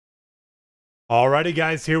Alrighty,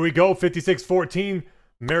 guys, here we go. 56-14.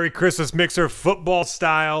 Merry Christmas Mixer football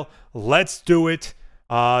style. Let's do it.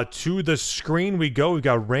 To the screen we go. We've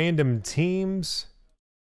got random teams.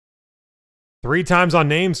 3 times on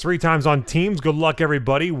names, 3 times on teams. Good luck,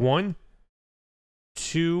 everybody. 1,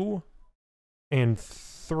 2, and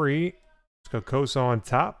 3. Let's go Kosa on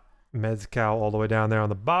top. Mezcal all the way down there on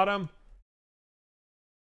the bottom.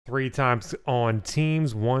 3 times on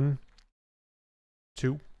teams. 1,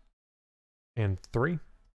 2, and 3.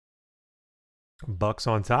 Bucks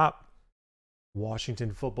on top.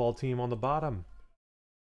 Washington football team on the bottom.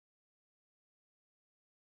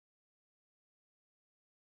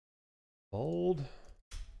 Bold.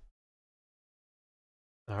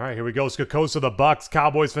 All right, here we go. Skakosa, the Bucks.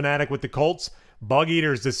 Cowboys fanatic with the Colts. Bug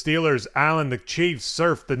Eaters, the Steelers. Allen, the Chiefs.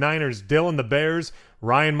 Surf, the Niners. Dylan, the Bears.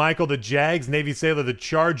 Ryan Michael, the Jags. Navy Sailor, the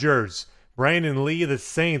Chargers. Brandon Lee, the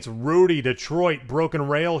Saints. Rudy, Detroit. Broken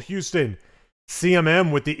Rail, Houston.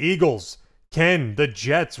 CMM with the Eagles. Ken, the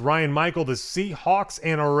Jets. Ryan Michael, the Seahawks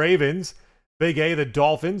and Ravens. Big A, the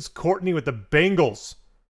Dolphins. Courtney with the Bengals.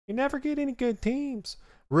 You never get any good teams.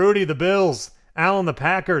 Rudy, the Bills. Allen, the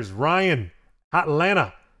Packers. Ryan,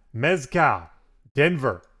 Atlanta. Mezcal,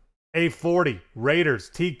 Denver. A40, Raiders.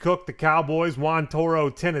 T. Cook, the Cowboys. Juan Toro,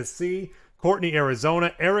 Tennessee. Courtney,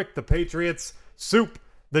 Arizona. Eric, the Patriots. Soup,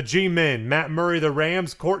 the G-Men. Matt Murray, the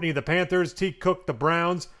Rams. Courtney, the Panthers. T. Cook, the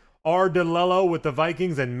Browns. R. DeLello with the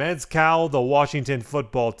Vikings. And Mezcal, the Washington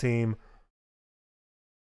football team.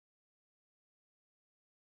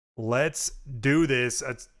 Let's do this.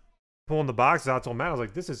 It's pulling the boxes out to Matt. I was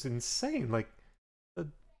like, this is insane. Like,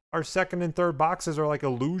 our second and third boxes are like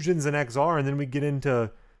Illusions and XR, and then we get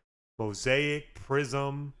into Mosaic,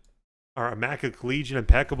 Prizm, or Immaculate Collegian,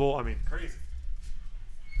 Impeccable. I mean, crazy.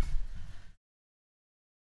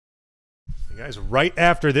 And guys, right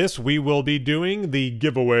after this, we will be doing the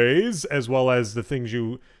giveaways, as well as the things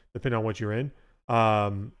you, depending on what you're in.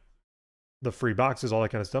 The free boxes, all that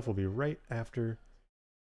kind of stuff will be right after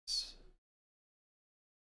this.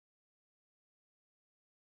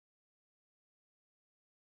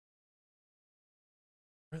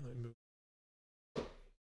 All right, let me move.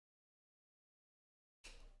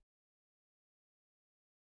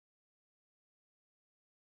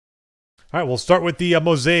 All right, we'll start with the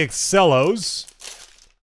Mosaic Cellos.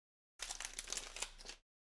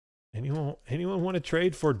 Anyone want to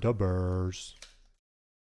trade for the Bears?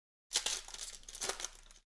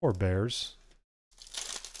 Or Bears?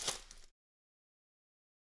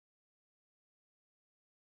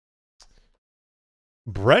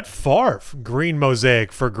 Brett Favre, green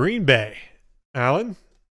Mosaic for Green Bay. Allen?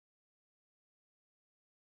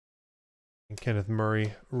 And Kenneth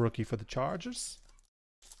Murray, rookie for the Chargers.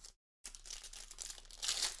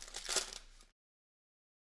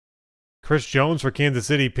 Chris Jones for Kansas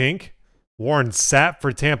City, pink. Warren Sapp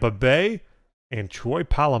for Tampa Bay. And Troy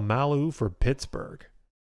Polamalu for Pittsburgh.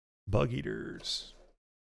 Bug Eaters.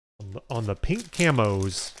 On the pink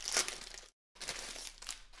camos.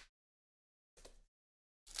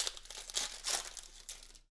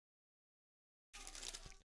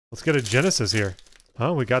 Let's get a Genesis here.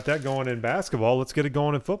 Huh? We got that going in basketball. Let's get it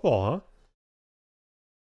going in football, huh?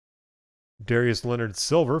 Darius Leonard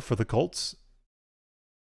Silver for the Colts.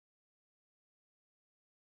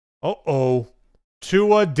 Uh-oh.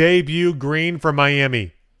 Tua debut green for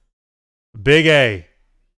Miami. Big A.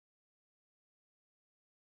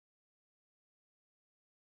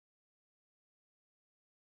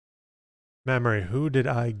 Memory, who did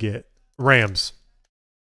I get? Rams.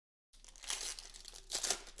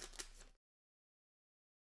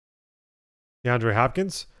 DeAndre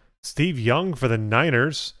Hopkins. Steve Young for the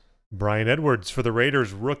Niners. Brian Edwards for the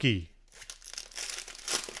Raiders, rookie.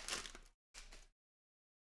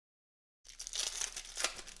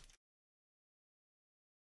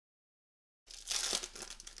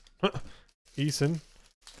 Eason.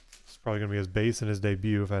 It's probably going to be his base in his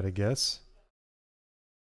debut, if I had to guess.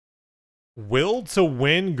 Will to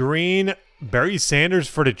win green. Barry Sanders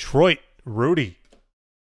for Detroit. Rudy.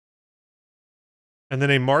 And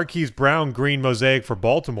then a Marquise Brown green Mosaic for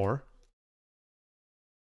Baltimore.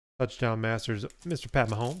 Touchdown Masters, Mr. Pat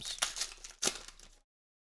Mahomes.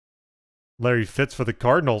 Larry Fitz for the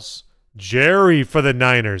Cardinals. Jerry for the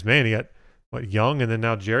Niners. Man, he got, what, Young, and then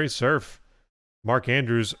now Jerry Surf. Mark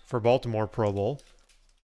Andrews for Baltimore Pro Bowl.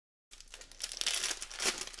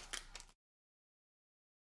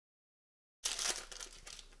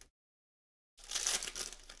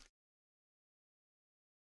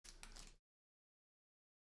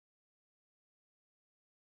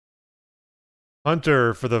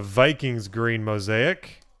 Hunter for the Vikings green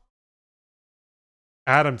Mosaic.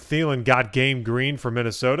 Adam Thielen got game green for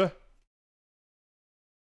Minnesota.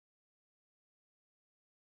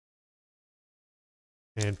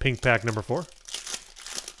 And pink pack number 4.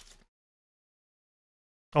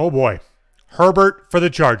 Oh boy. Herbert for the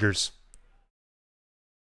Chargers.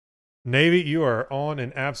 Navy, you are on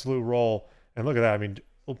an absolute roll. And look at that. I mean,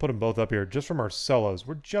 we'll put them both up here just from our cellos.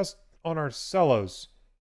 We're just on our cellos.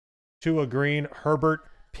 Tua green, Herbert,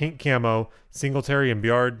 pink camo, Singletary, and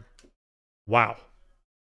Biard. Wow.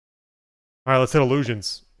 All right, let's hit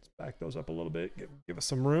illusions. Let's back those up a little bit. Give us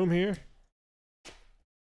some room here.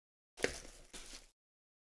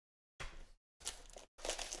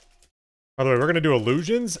 By the way, we're going to do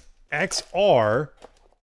illusions, XR,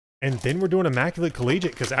 and then we're doing Immaculate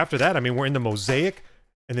Collegiate, because after that, I mean, we're in the Mosaic,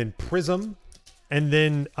 and then Prizm, and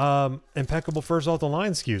then Impeccable First Off the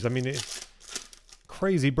Line SKUs. I mean, it's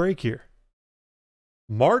crazy break here.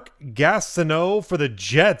 Mark Gastineau for the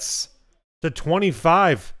Jets to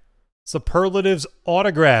 25. Superlatives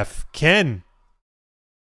autograph. Ken.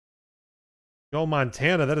 Joe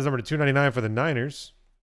Montana. That is number 299 for the Niners.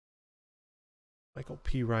 Michael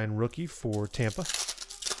P. Ryan rookie for Tampa.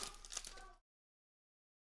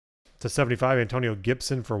 To 75. Antonio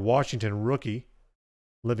Gibson for Washington rookie.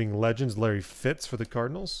 Living Legends. Larry Fitz for the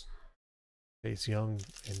Cardinals. Chase Young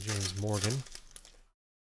and James Morgan.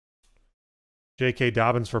 J.K.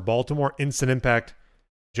 Dobbins for Baltimore. Instant Impact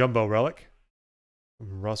Jumbo Relic.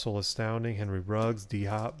 Russell Astounding. Henry Ruggs.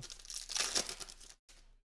 D-Hop.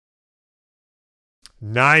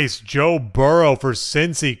 Nice. Joe Burrow for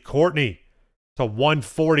Cincy. Courtney to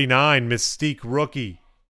 149. Mystique rookie.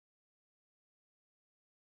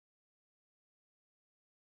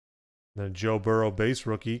 Then Joe Burrow base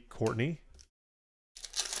rookie. Courtney.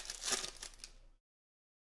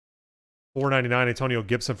 499. Antonio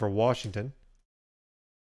Gibson for Washington.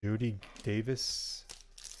 Judy Davis.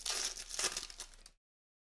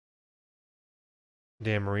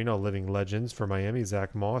 Dan Marino, Living Legends for Miami.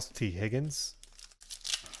 Zach Moss. T. Higgins.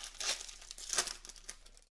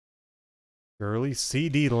 Gurley.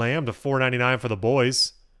 C.D. Lamb to 499 for the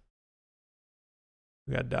boys.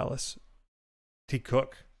 We got Dallas. T.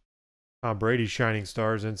 Cook. Tom Brady, Shining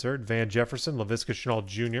Stars insert. Van Jefferson. Laviska Shenault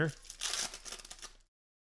Jr.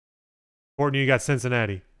 Courtney, you got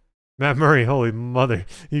Cincinnati. Matt Murray, holy mother.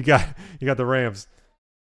 You got the Rams.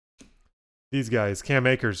 These guys. Cam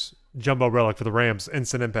Akers, Jumbo Relic for the Rams.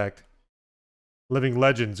 Instant Impact. Living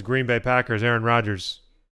Legends, Green Bay Packers, Aaron Rodgers.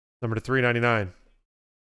 Number to 399.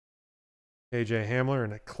 KJ Hamler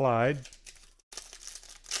and a Clyde.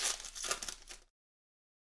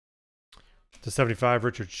 To 75,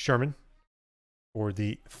 Richard Sherman for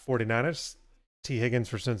the 49ers. T. Higgins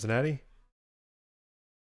for Cincinnati.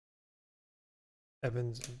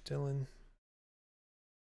 Evans and Dillon.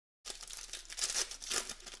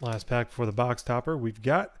 Last pack before the box topper. We've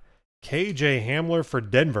got KJ Hamler for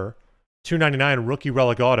Denver. 299 rookie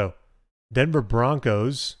relic auto. Denver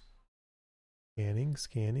Broncos.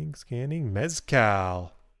 Scanning.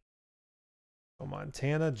 Mezcal.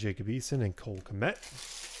 Montana, Jacob Eason, and Cole Kmet.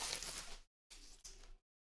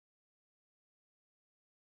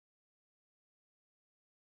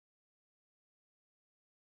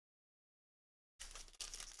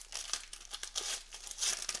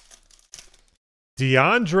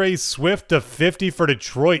 DeAndre Swift to 50 for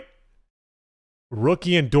Detroit.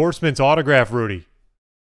 Rookie endorsements autograph, Rudy.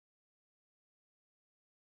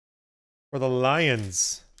 For the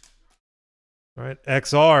Lions. All right,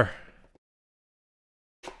 XR.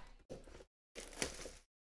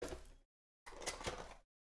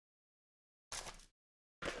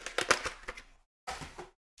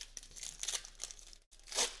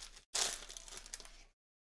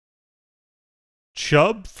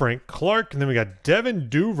 Chubb, Frank Clark, and then we got Devin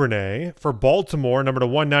Duvernay for Baltimore, number to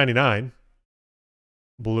 199.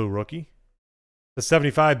 Blue rookie. The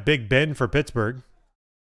 75, Big Ben for Pittsburgh.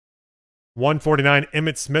 149,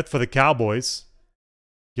 Emmitt Smith for the Cowboys.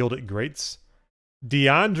 Gilded Greats.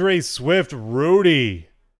 DeAndre Swift, Rudy.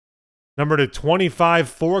 Number to 25,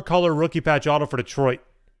 4-color rookie patch auto for Detroit.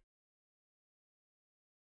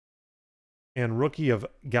 And rookie of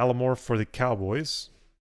Gallimore for the Cowboys.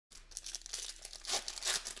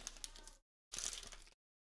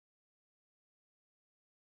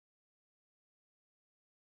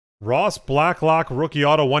 Ross Blacklock, rookie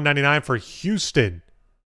auto, 199 for Houston.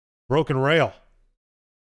 Broken Rail.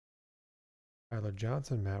 Tyler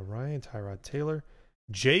Johnson, Matt Ryan, Tyrod Taylor.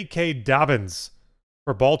 J.K. Dobbins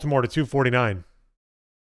for Baltimore to 249.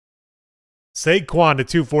 Saquon to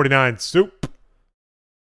 249. Soup.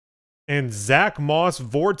 And Zach Moss,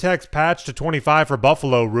 Vortex patch to 25 for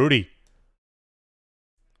Buffalo. Rudy.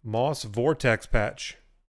 Moss Vortex patch.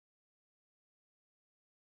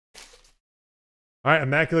 All right,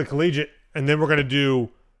 Immaculate Collegiate. And then we're going to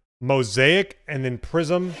do Mosaic and then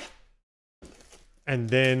Prizm. and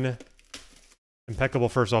then impeccable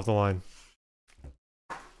first off the line.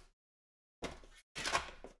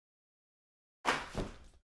 I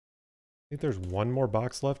think there's one more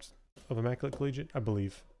box left of Immaculate Collegiate, I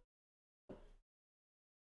believe.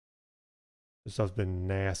 This stuff's been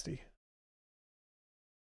nasty.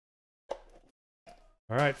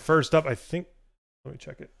 All right, first up, I think... Let me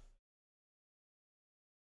check it.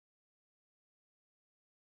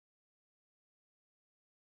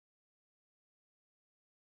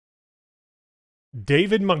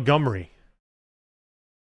 David Montgomery.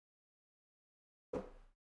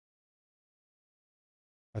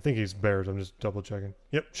 I think he's Bears. I'm just double checking.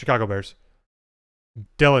 Yep, Chicago Bears.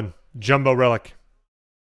 Dylan, Jumbo Relic.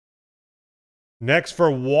 Next for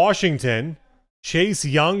Washington, Chase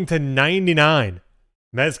Young to 99.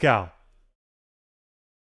 Mezcal.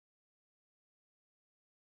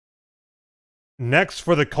 Next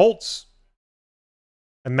for the Colts,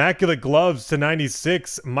 Immaculate Gloves to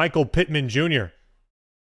 96, Michael Pittman Jr.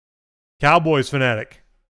 Cowboys fanatic.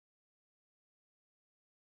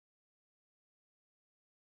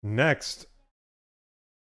 Next,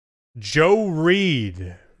 Joe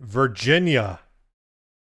Reed, Virginia.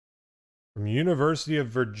 From University of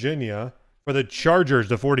Virginia for the Chargers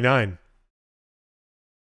to 49.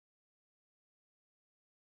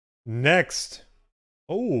 Next.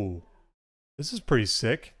 Oh, this is pretty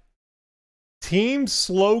sick. Team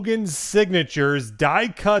slogan signatures, die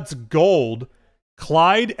cuts gold.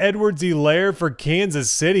 Clyde Edwards-Helaire for Kansas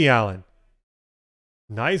City, Allen.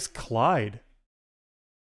 Nice Clyde.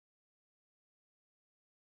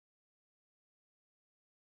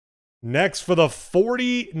 Next for the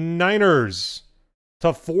 49ers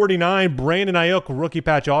to 49, Brandon Ayuk, rookie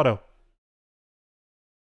patch auto.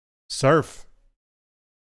 Surf.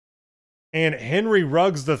 And Henry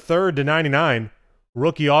Ruggs III to 99,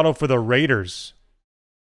 rookie auto for the Raiders.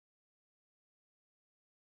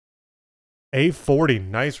 A40,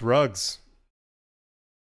 nice Ruggs.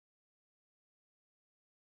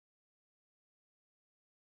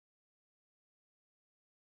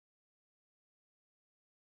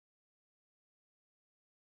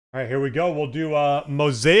 All right, here we go. We'll do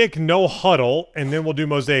Mosaic No Huddle, and then we'll do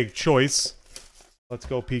Mosaic Choice. Let's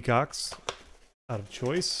go, Peacocks. Out of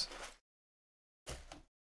Choice.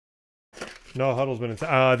 No Huddle's been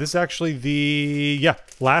inside. This is actually the,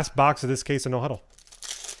 last box of this case of No Huddle.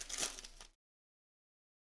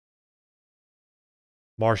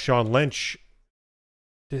 Marshawn Lynch.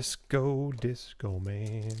 Disco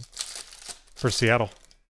man. For Seattle.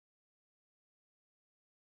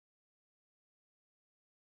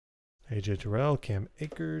 AJ Terrell, Cam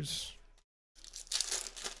Akers.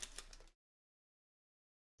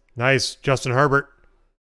 Nice, Justin Herbert.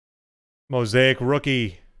 Mosaic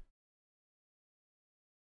rookie.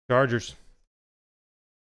 Chargers.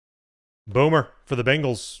 Boomer for the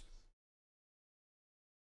Bengals.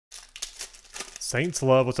 Saints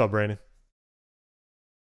love. What's up, Brandon?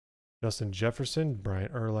 Justin Jefferson, Brian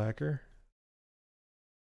Urlacher.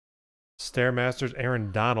 Stairmasters,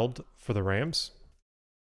 Aaron Donald for the Rams.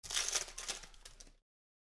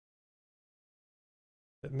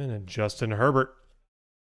 Pittman and Justin Herbert.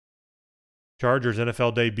 Chargers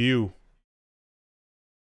NFL debut.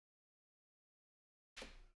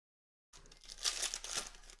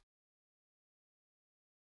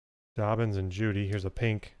 Dobbins and Judy. Here's a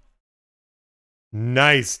pink.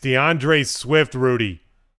 Nice. DeAndre Swift, Rudy.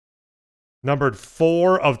 Numbered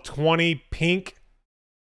 4 of 20, pink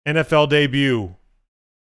NFL debut.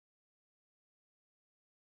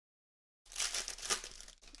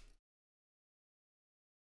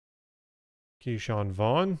 Keyshawn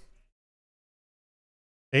Vaughn.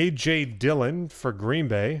 A.J. Dillon for Green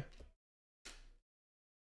Bay.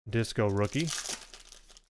 Disco rookie.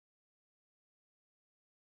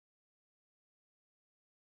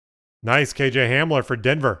 Nice. KJ Hamler for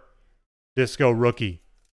Denver. Disco rookie.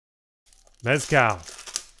 Mezcal.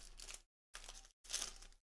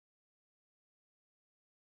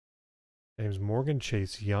 James Morgan,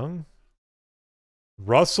 Chase Young.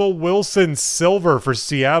 Russell Wilson silver for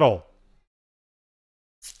Seattle.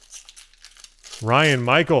 Ryan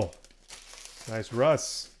Michael. Nice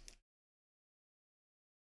Russ.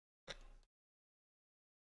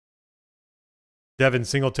 Devin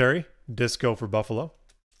Singletary. Disco for Buffalo.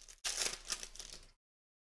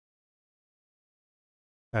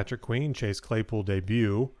 Patrick Queen. Chase Claypool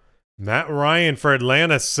debut. Matt Ryan for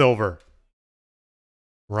Atlanta silver.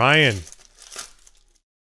 Ryan.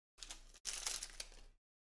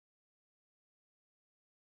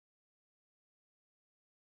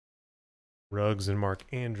 Ruggs and Mark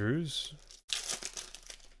Andrews.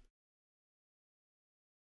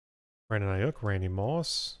 Brandon Ayuk, Randy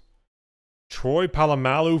Moss. Troy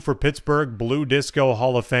Polamalu for Pittsburgh Blue Disco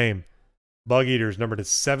Hall of Fame. Bug Eaters, number to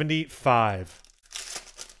 75.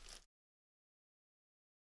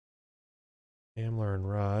 Hamler and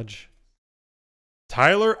Raj.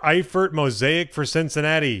 Tyler Eifert Mosaic for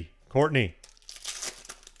Cincinnati. Courtney.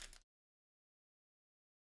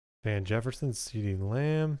 Van Jefferson, C.D.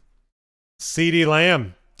 Lamb. C.D.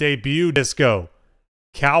 Lamb, debut disco.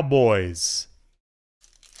 Cowboys.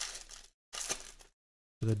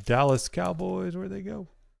 The Dallas Cowboys, where'd they go?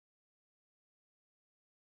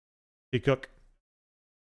 T. Cook.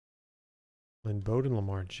 Lynn Bowden,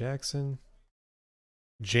 Lamar Jackson.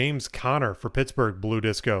 James Conner for Pittsburgh Blue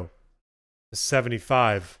Disco.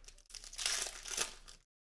 75.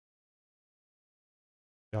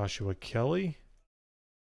 Joshua Kelly.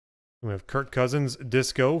 We have Kirk Cousins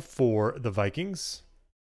Disco for the Vikings.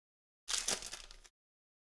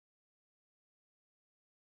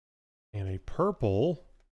 And a purple.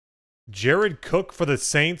 Jared Cook for the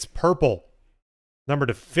Saints purple. Number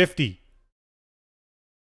to 50.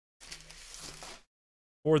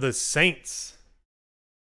 For the Saints.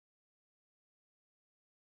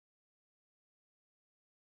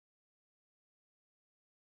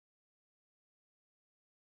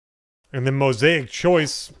 And then Mosaic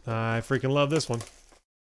Choice. I freaking love this one.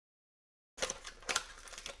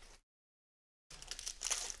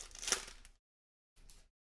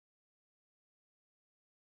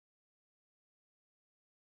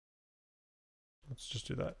 Let's just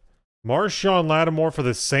do that. Marshawn Lattimore for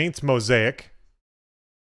the Saints Mosaic.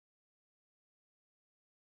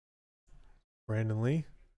 Brandon Lee.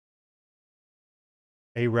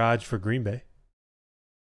 A-Raj for Green Bay.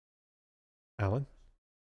 Allen.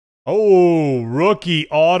 Oh, rookie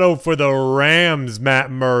auto for the Rams,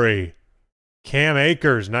 Matt Murray. Cam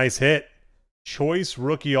Akers, nice hit. Choice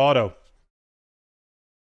rookie auto.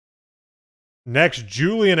 Next,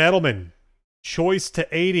 Julian Edelman. Choice to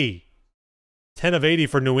 80. 10 of 80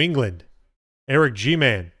 for New England. Eric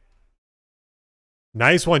G-Man.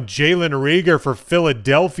 Nice one, Jalen Rieger for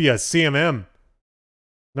Philadelphia, CMM.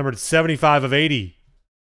 Number 75 of 80.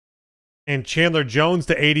 And Chandler Jones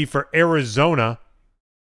to 80 for Arizona.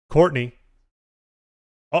 Courtney.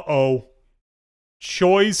 Uh-oh.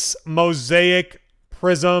 Choice Mosaic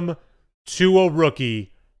Prizm 2-0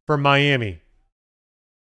 rookie for Miami.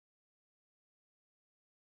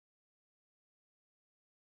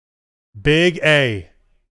 Big A.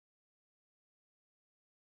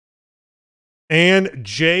 And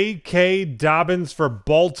J.K. Dobbins for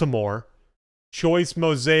Baltimore. Choice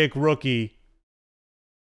Mosaic rookie.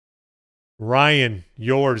 Ryan,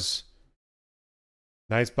 yours.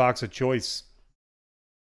 Nice box of choice.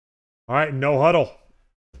 All right, no huddle.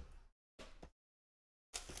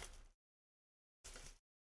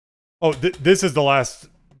 Oh, this is the last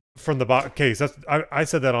from the box case. That's I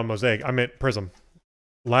said that on Mosaic. I meant Prizm.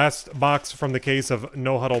 Last box from the case of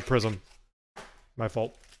no huddle Prizm. My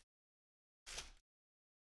fault.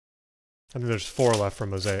 I think there's 4 left from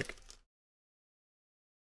Mosaic.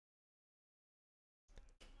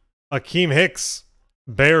 Akeem Hicks.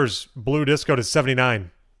 Bears Blue Disco to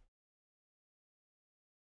 79.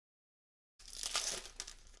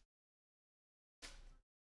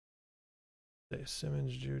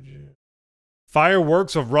 Simmons, Juju.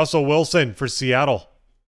 Fireworks of Russell Wilson for Seattle.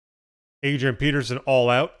 Adrian Peterson all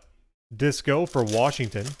out. Disco for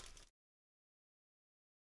Washington.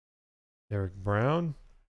 Derek Brown.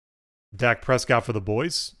 Dak Prescott for the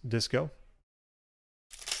boys. Disco.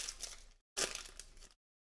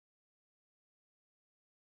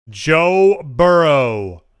 Joe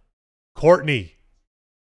Burrow. Courtney.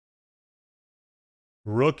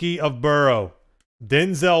 Rookie of Burrow.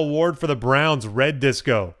 Denzel Ward for the Browns. Red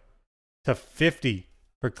Disco. To 50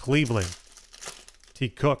 for Cleveland. T.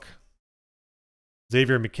 Cook.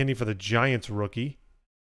 Xavier McKinney for the Giants rookie.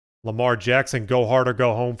 Lamar Jackson, go hard or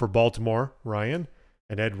go home for Baltimore. Ryan.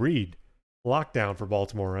 And Ed Reed. Lockdown for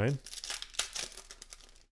Baltimore, Ryan.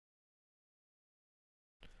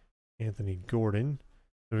 Anthony Gordon.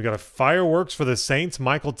 And we got a fireworks for the Saints.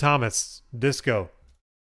 Michael Thomas. Disco.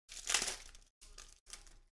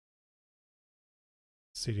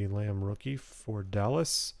 C.D. Lamb rookie for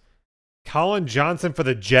Dallas. Colin Johnson for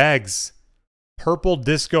the Jags. Purple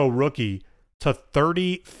Disco rookie to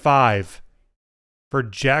 35 for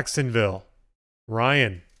Jacksonville.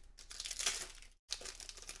 Ryan.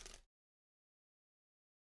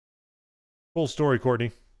 Full story,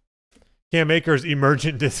 Courtney. Cam Akers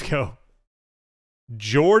Emergent Disco.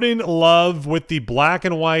 Jordan Love with the black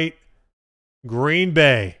and white Green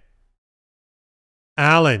Bay.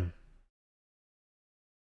 Allen.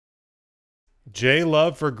 J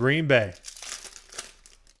Love for Green Bay.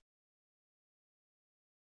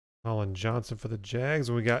 Colin Johnson for the Jags.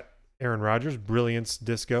 And we got Aaron Rodgers, Brilliance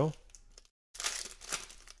Disco.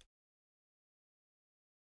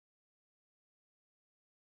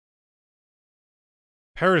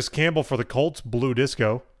 Paris Campbell for the Colts, Blue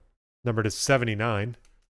Disco. Number to 79.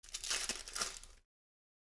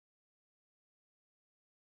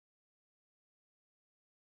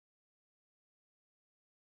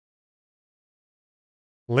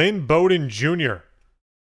 Lynn Bowden Jr.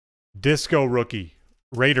 Disco rookie.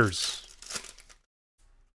 Raiders.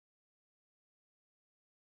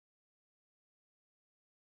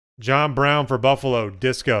 John Brown for Buffalo.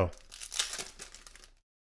 Disco.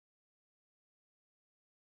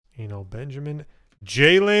 Eno Benjamin.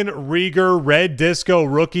 Jalen Rieger. Red Disco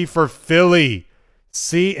rookie for Philly.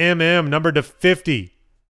 CMM. Number to 50.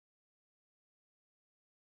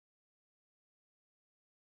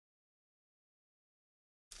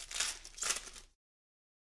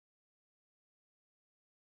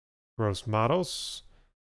 Gross Matos.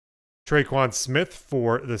 Traquan Smith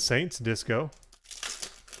for the Saints. Disco.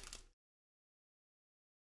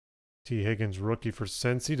 T. Higgins rookie for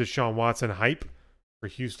Cincy. Deshaun Watson hype for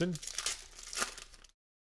Houston.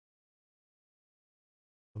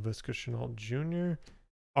 Laviska Shenault Jr.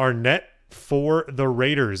 Arnett for the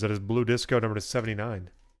Raiders. That is Blue Disco number to 79.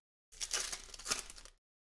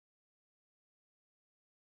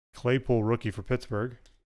 Claypool rookie for Pittsburgh.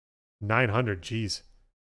 900. Jeez.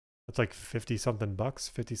 That's like 50 something bucks.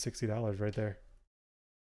 $50, $60 right there.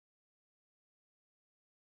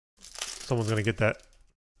 Someone's going to get that.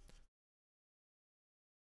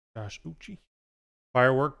 Josh Uchi.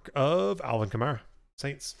 Firework of Alvin Kamara.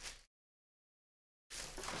 Saints.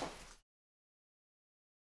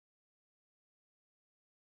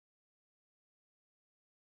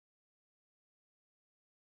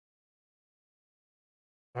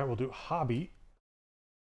 All right, we'll do hobby.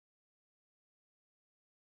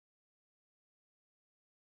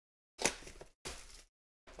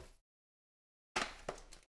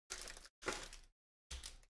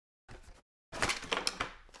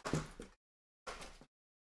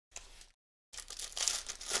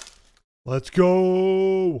 Let's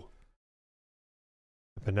go.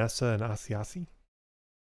 Vanessa and Asiasi.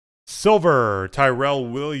 Silver, Tyrell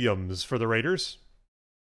Williams for the Raiders.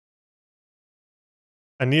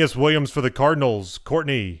 Aeneas Williams for the Cardinals.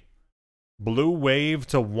 Courtney. Blue Wave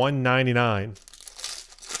to 199.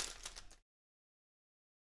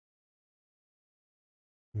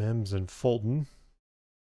 Mims and Fulton.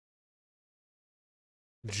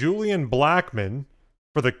 Julian Blackman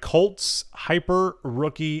for the Colts. Hyper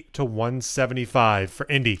rookie to 175 for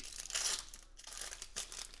Indy.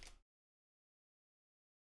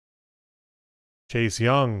 Chase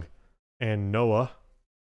Young and Noah.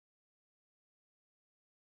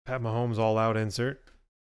 Pat Mahomes all out insert.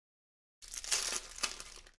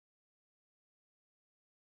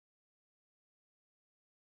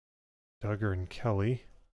 Duggar and Kelly.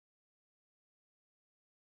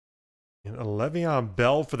 And Le'Veon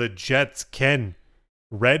Bell for the Jets. Ken.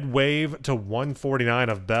 Red Wave to 149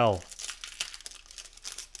 of Bell.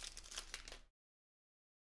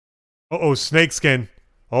 Uh-oh, snakeskin.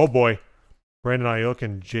 Oh boy. Brandon Ayuk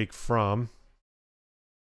and Jake Fromm.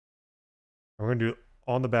 We're going to do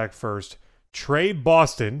on the back first. Trade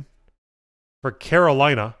Boston for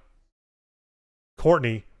Carolina.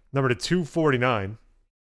 Courtney, number to 249.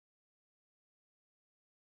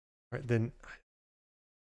 All right, then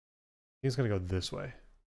he's going to go this way.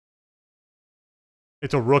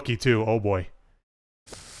 It's a rookie too. Oh boy.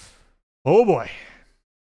 Oh boy.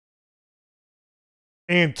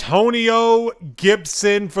 Antonio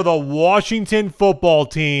Gibson for the Washington football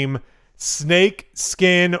team. Snake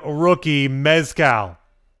skin rookie. Mezcal.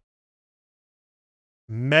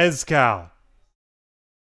 Mezcal.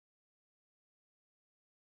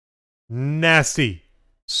 Nasty.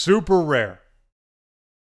 Super rare.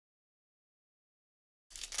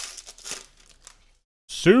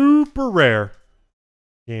 Super rare.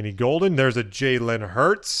 Andy Golden. There's a Jalen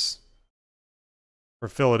Hurts for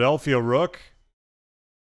Philadelphia Rook.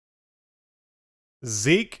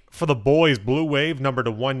 Zeke for the boys. Blue Wave, number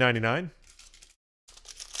to 199.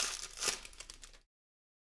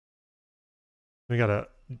 We got a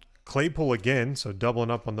Claypool again, so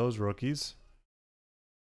doubling up on those rookies.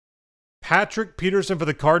 Patrick Peterson for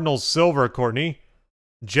the Cardinals. Silver, Courtney.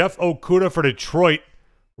 Jeff Okuda for Detroit.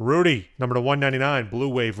 Rudy, number to 199. Blue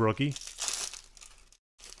Wave rookie.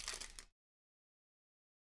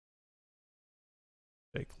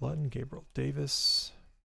 Jake Lutton, Gabriel Davis.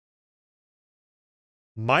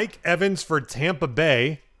 Mike Evans for Tampa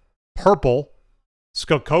Bay. Purple.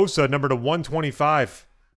 Skokosa, number to 125.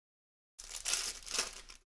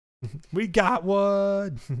 We got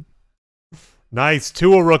one. Nice.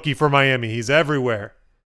 Tua rookie for Miami. He's everywhere.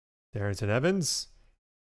 Darrington Evans.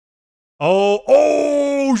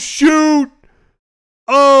 Oh, shoot.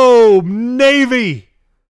 Oh, Navy.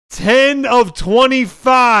 10 of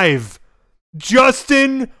 25.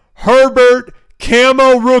 Justin Herbert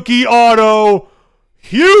camo rookie auto.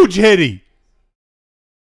 Huge hitty.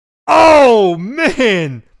 Oh,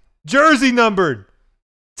 man. Jersey numbered.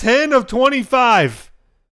 10 of 25.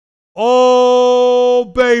 Oh,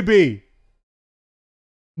 baby.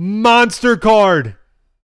 Monster card.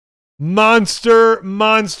 Monster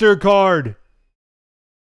card.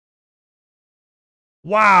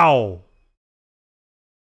 Wow.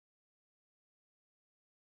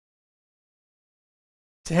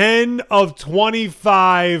 $10 of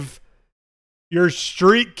 25. Your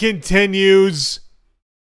streak continues.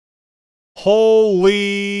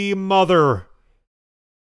 Holy mother.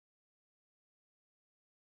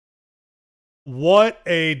 What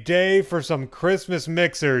a day for some Christmas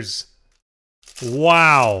mixers.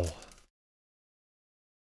 Wow.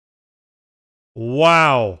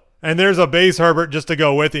 Wow. And there's a base Herbert just to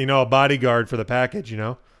go with it, you know, a bodyguard for the package, you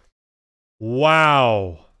know.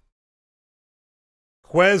 Wow.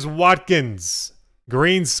 Quez Watkins.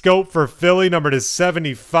 Green scope for Philly, numbered to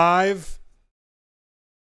 75.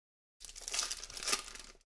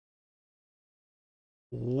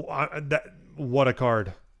 What a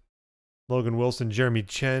card. Logan Wilson, Jeremy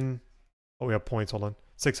Chen. Oh, we have points. Hold on.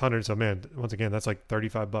 600. So, man, once again, that's like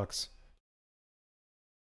 $35.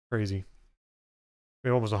 Crazy. We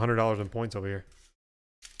have almost $100 in points over here.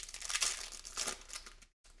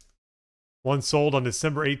 One sold on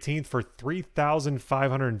December 18th for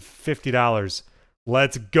 $3,550.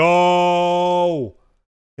 Let's go!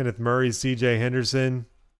 Kenneth Murray, CJ Henderson.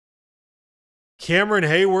 Cameron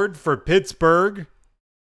Hayward for Pittsburgh.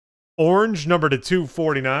 Orange, number to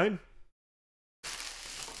 249.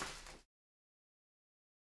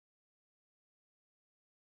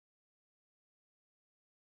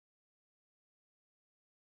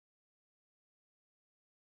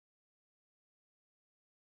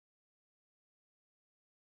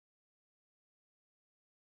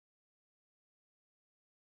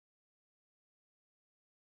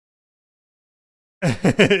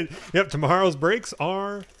 Yep, tomorrow's breaks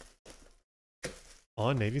are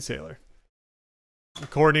on Navy Sailor.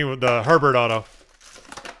 Courtney with the Herbert auto.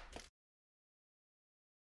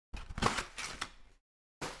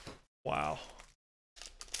 Wow.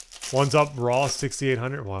 One's up raw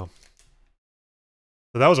 6,800. Wow.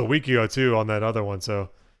 So that was a week ago too on that other one.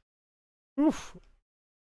 So, oof.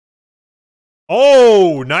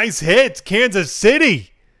 Oh, nice hit, Kansas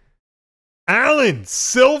City. Allen,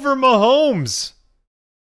 Silver Mahomes.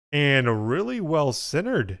 And really well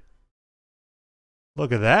centered.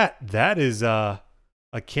 Look at that. That is a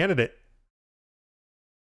candidate.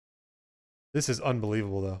 This is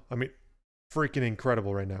unbelievable, though. I mean, freaking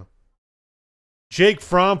incredible right now. Jake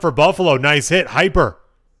Fromm for Buffalo. Nice hit. Hyper.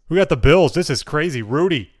 Who got the Bills? This is crazy.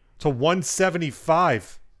 Rudy to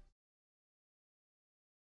 175.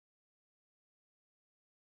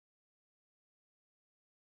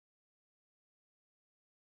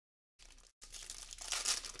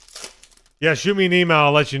 Yeah, shoot me an email.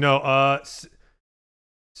 I'll let you know.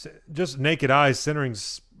 Just naked eyes,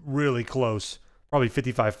 centering's really close. Probably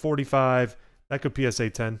 55-45. That could PSA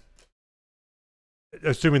 10.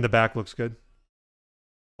 Assuming the back looks good.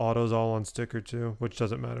 Autos all on sticker too, which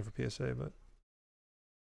doesn't matter for PSA, but.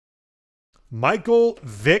 Michael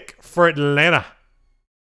Vick for Atlanta.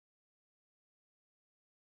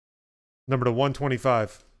 Number to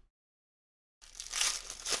 125.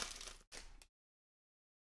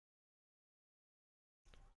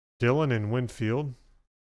 Dylan and Winfield.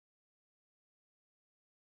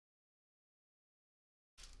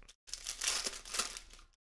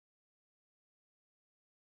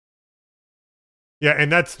 Yeah,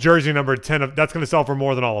 and that's jersey number 10 of, that's going to sell for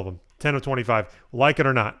more than all of them. 10 of 25. Like it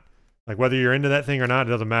or not. Like whether you're into that thing or not,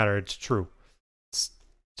 it doesn't matter. It's true. It's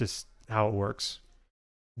just how it works.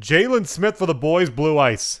 Jalen Smith for the boys, Blue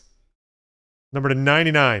Ice. Number to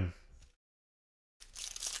 99.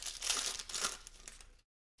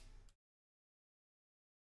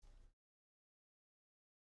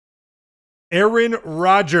 Aaron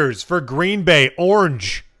Rodgers for Green Bay,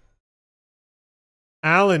 orange.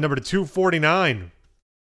 Allen, number to 249.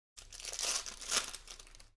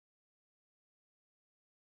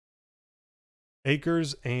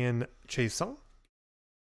 Akers and Chason.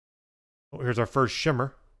 Oh, here's our first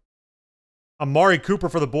shimmer. Amari Cooper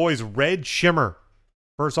for the boys, red shimmer.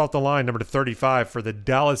 First off the line, number to 35 for the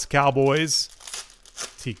Dallas Cowboys.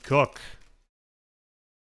 T. Cook.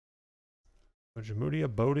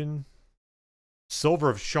 Jamudia, Bowden. Silver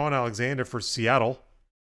of Sean Alexander for Seattle.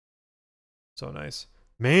 So nice.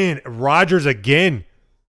 Man, Rogers again.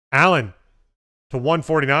 Allen to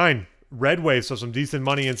 149. Red Wave, so some decent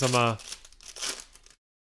money and some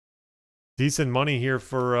decent money here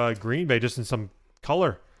for Green Bay, just in some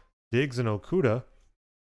color. Diggs and Okuda.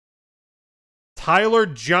 Tyler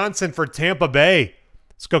Johnson for Tampa Bay.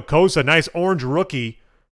 Skokosa, nice orange rookie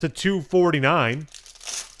to 249.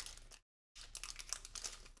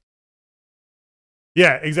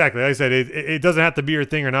 Yeah, exactly. Like I said, it doesn't have to be your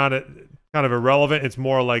thing or not. It kind of irrelevant. It's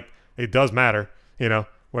more like it does matter, you know,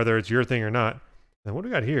 whether it's your thing or not. And what do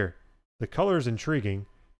we got here? The color's intriguing.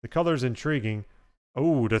 The color's intriguing.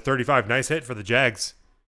 Oh, to 35. Nice hit for the Jags.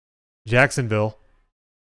 Jacksonville.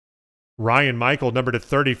 Ryan Michael, number to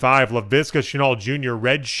 35. Laviska Shenault Jr.,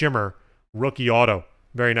 Red Shimmer, rookie auto.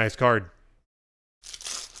 Very nice card.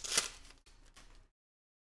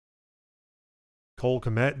 Cole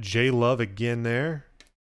Kmet, J Love again there.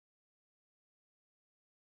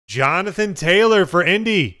 Jonathan Taylor for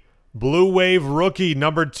Indy. Blue Wave rookie,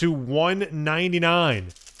 number to 199.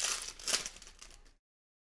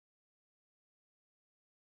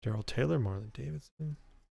 Darrell Taylor, Marlon Davidson.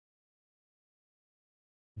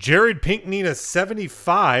 Jared Pinkney to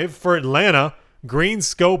 75 for Atlanta. Green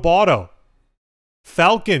Scope Auto.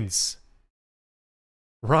 Falcons.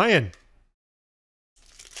 Ryan.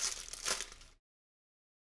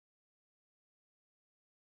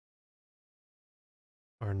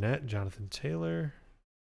 Arnett, Jonathan Taylor.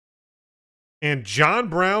 And John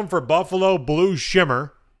Brown for Buffalo, Blue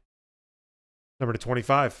Shimmer. Number to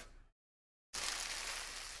 25.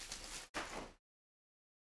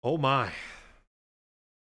 Oh my.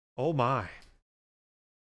 Oh my.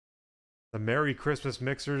 The Merry Christmas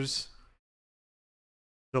Mixers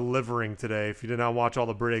delivering today. If you did not watch all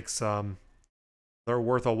the breaks, they're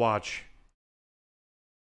worth a watch.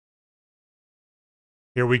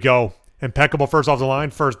 Here we go. Impeccable first off the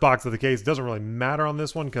line. First box of the case. Doesn't really matter on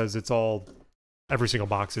this one because it's all... Every single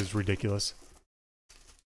box is ridiculous.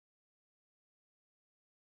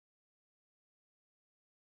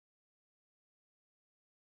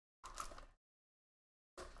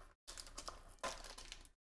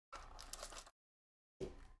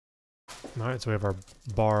 All right, so we have our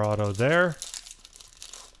bar auto there.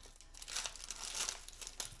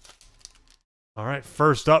 All right,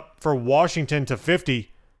 first up for Washington to 50,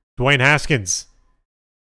 Dwayne Haskins.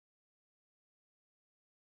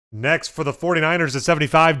 Next for the 49ers to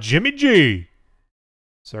 75, Jimmy G.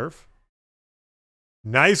 Surf.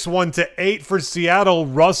 Nice one to 8 for Seattle,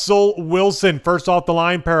 Russell Wilson. First off the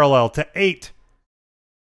line parallel to 8.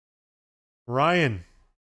 Ryan.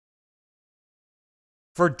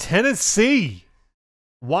 For Tennessee,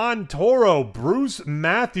 Juan Toro, Bruce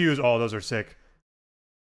Matthews. Oh, those are sick.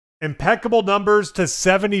 Impeccable numbers to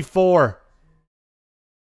 74.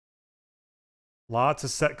 Lots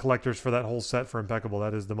of set collectors for that whole set for Impeccable.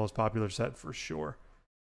 That is the most popular set for sure.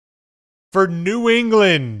 For New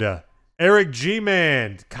England, Eric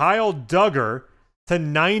G-Man, Kyle Duggar to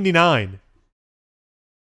 99.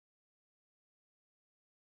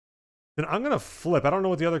 Then I'm going to flip. I don't know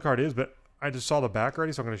what the other card is, but I just saw the back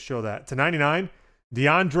already, so I'm going to show that. To 99,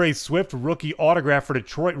 DeAndre Swift, rookie autograph for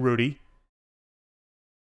Detroit, Rudy.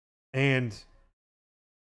 And it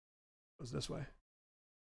goes this way.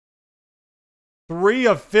 3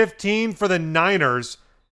 of 15 for the Niners.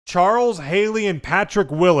 Charles Haley and Patrick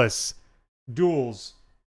Willis. Duels.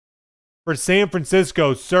 For San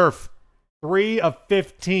Francisco, Surf. 3 of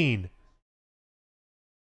 15.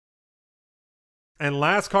 And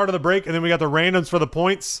last card of the break, and then we got the randoms for the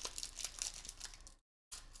points.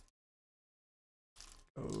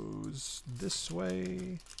 Goes this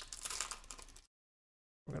way.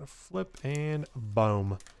 We're going to flip and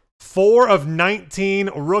boom. 4 of 19,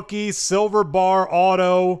 rookie silver bar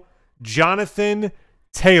auto, Jonathan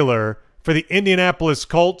Taylor for the Indianapolis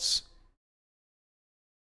Colts.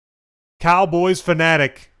 Cowboys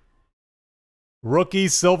Fanatic. Rookie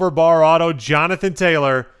silver bar auto, Jonathan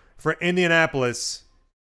Taylor for Indianapolis.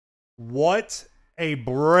 What a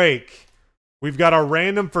break. We've got a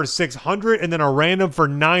random for 600 and then a random for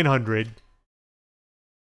 900.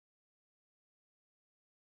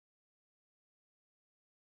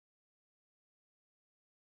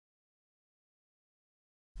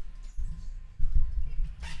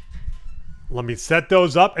 Let me set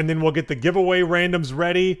those up, and then we'll get the giveaway randoms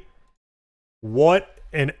ready. What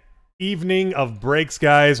an evening of breaks,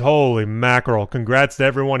 guys. Holy mackerel. Congrats to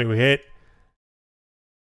everyone who hit.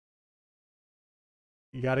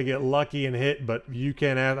 You got to get lucky and hit, but you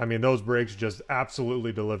can't have... I mean, those breaks just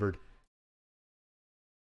absolutely delivered.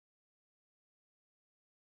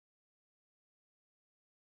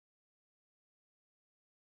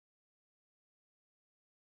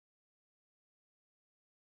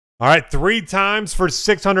 All right, 3 times for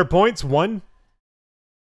 600 points. 1,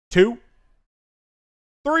 2,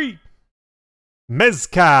 3.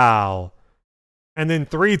 Mezcal. And then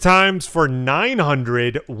 3 times for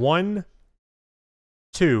 900. 1,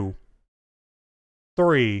 2,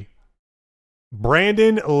 3.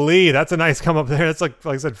 Brandon Lee. That's a nice come up there. That's like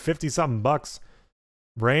I said, 50-something bucks.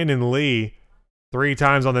 Brandon Lee. 3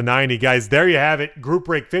 times on the 90. Guys, there you have it. Group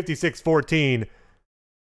break 56-14.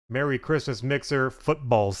 Merry Christmas Mixer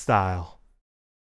football style.